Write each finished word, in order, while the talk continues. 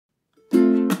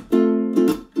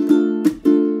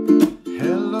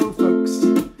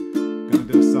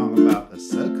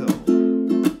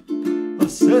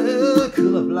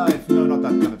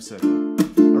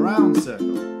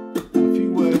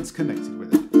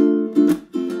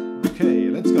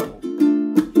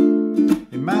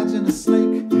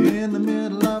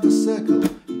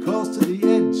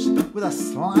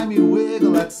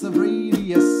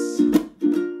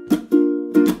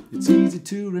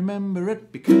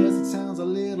because it sounds a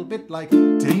little bit like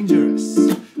dangerous.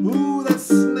 Ooh, that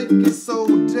snake is so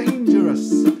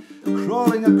dangerous,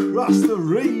 crawling across the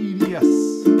radius.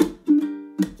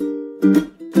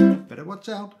 Better watch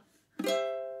out.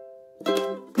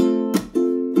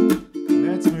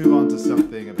 Let's move on to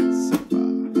something a bit simpler.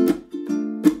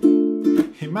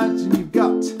 Imagine you've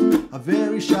got a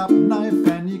very sharp knife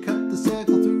and you cut the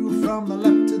circle through from the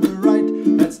left to the right.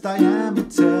 That's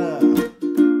diameter.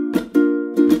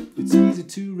 It's easy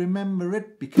to remember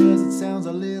it because it sounds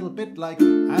a little bit like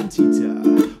anteater.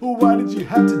 Why did you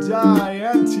have to die,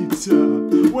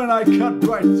 anteater, when I cut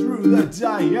right through the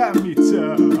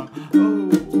diameter? Oh,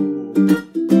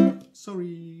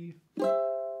 sorry.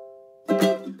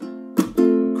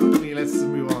 Quickly, let's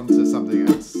move on to something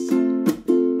else.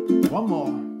 One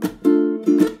more.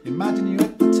 Imagine you're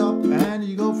at the top and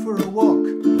you go for a walk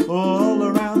all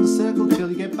around the circle till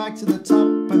you get back to the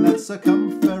top, and that's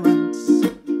circumference.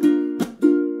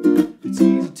 It's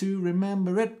easy to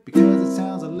remember it because it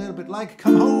sounds a little bit like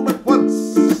come home at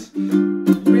once.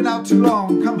 Been out too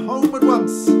long, come home at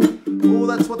once. Oh,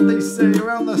 that's what they say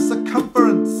around the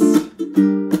circumference.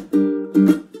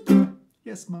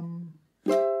 Yes, Mum.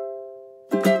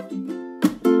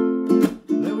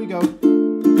 There we go.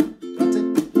 That's it.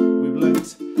 We've learnt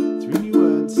 3 new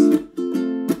words.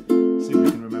 See if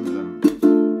we can remember them.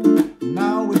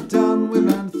 Now we're done. We've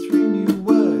learned 3 new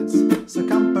words: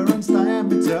 circumference,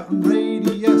 diameter, and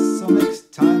radius. So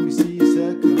next time you see a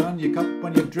circle on your cup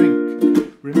when you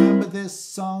drink, remember this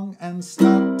song and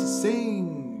start to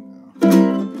sing.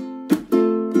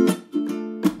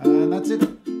 And that's it.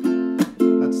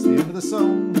 That's the end of the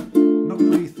song. Not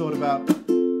really thought about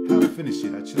how to finish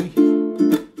it, actually.